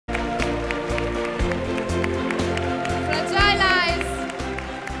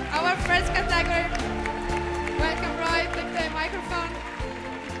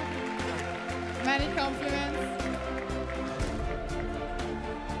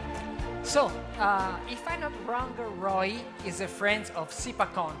So, if I'm not wrong, Roy is a friend of SIPA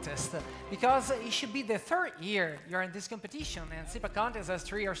contest because it should be the third year you're in this competition, and SIPA contest has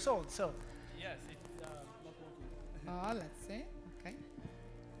 3 years old. So, yes, it's not working. Oh, let's see. Okay.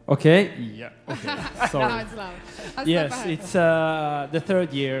 Okay. Yeah. Okay. Sorry. Now it's loud. Yes, it's the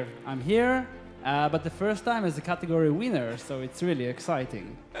third year I'm here, but the first time as a category winner, so it's really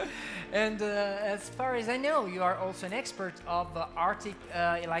exciting. And as far as I know, you are also an expert of Arctic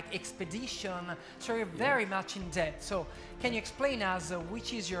expedition, so you're very much in depth. So can you explain us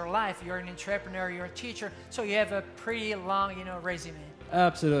which is your life? You're an entrepreneur, you're a teacher, so you have a pretty long, resume.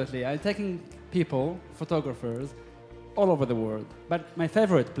 Absolutely. I'm taking people, photographers, all over the world. But my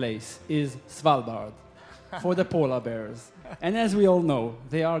favorite place is Svalbard for the polar bears. And as we all know,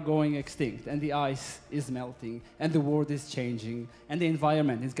 they are going extinct, and the ice is melting, and the world is changing, and the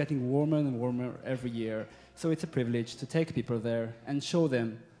environment is getting warmer and warmer every year. So it's a privilege to take people there and show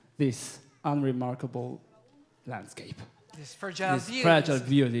them this unremarkable landscape. This fragile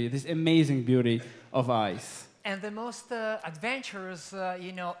beauty, this amazing beauty of ice. And the most adventurous,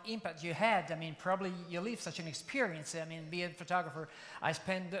 impact you had, I mean, probably you live such an experience. I mean, being a photographer, I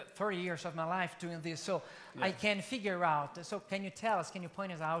spent 30 years of my life doing this, so yeah. I can figure out. So can you tell us, can you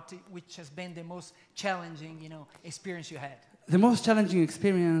point us out which has been the most challenging, experience you had? The most challenging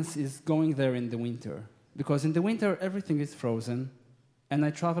experience is going there in the winter, because in the winter everything is frozen, and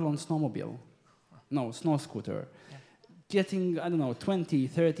I travel on snow scooter, yeah. Getting, I don't know, 20,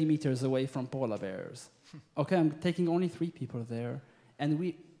 30 meters away from polar bears. Okay, I'm taking only 3 people there,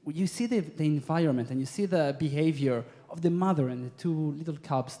 and you see the environment, and you see the behavior of the mother and the 2 little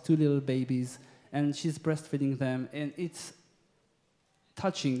cubs, 2 little babies, and she's breastfeeding them, and it's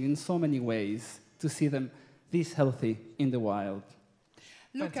touching in so many ways to see them this healthy in the wild.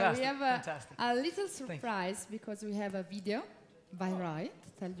 Luca, fantastic, we have a little surprise because we have a video by Roy to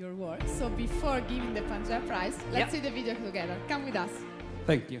tell your work. So before giving the Pangea prize, let's see the video together. Come with us.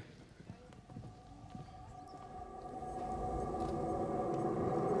 Thank you.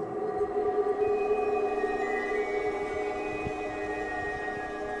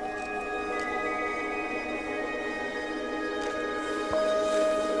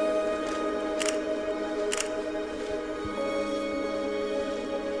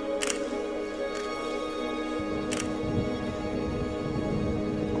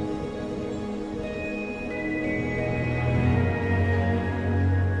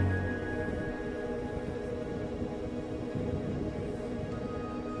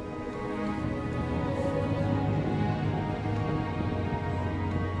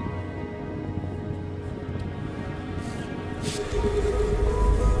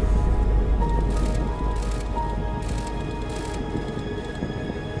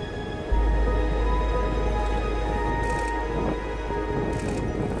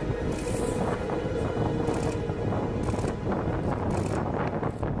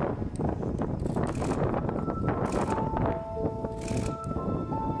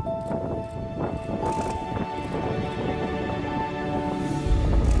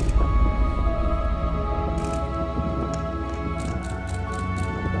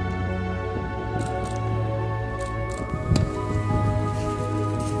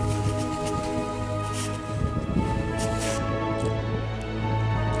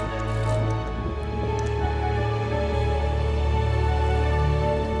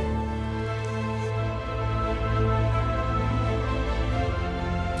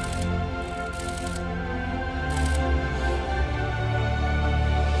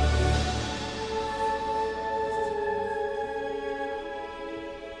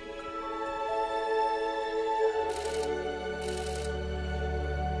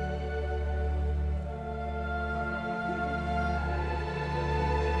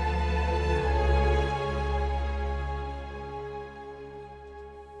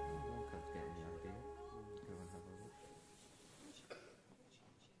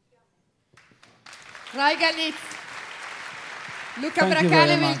 Roie Galitz. Luca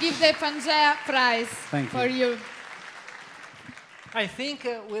Bracale will give the Pangea prize for you. I think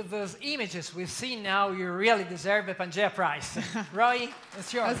with those images we've seen now, you really deserve a Pangea prize. Roy,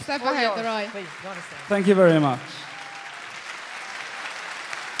 it's yours. A step ahead, Roy. Please, go on a step. Thank you very much.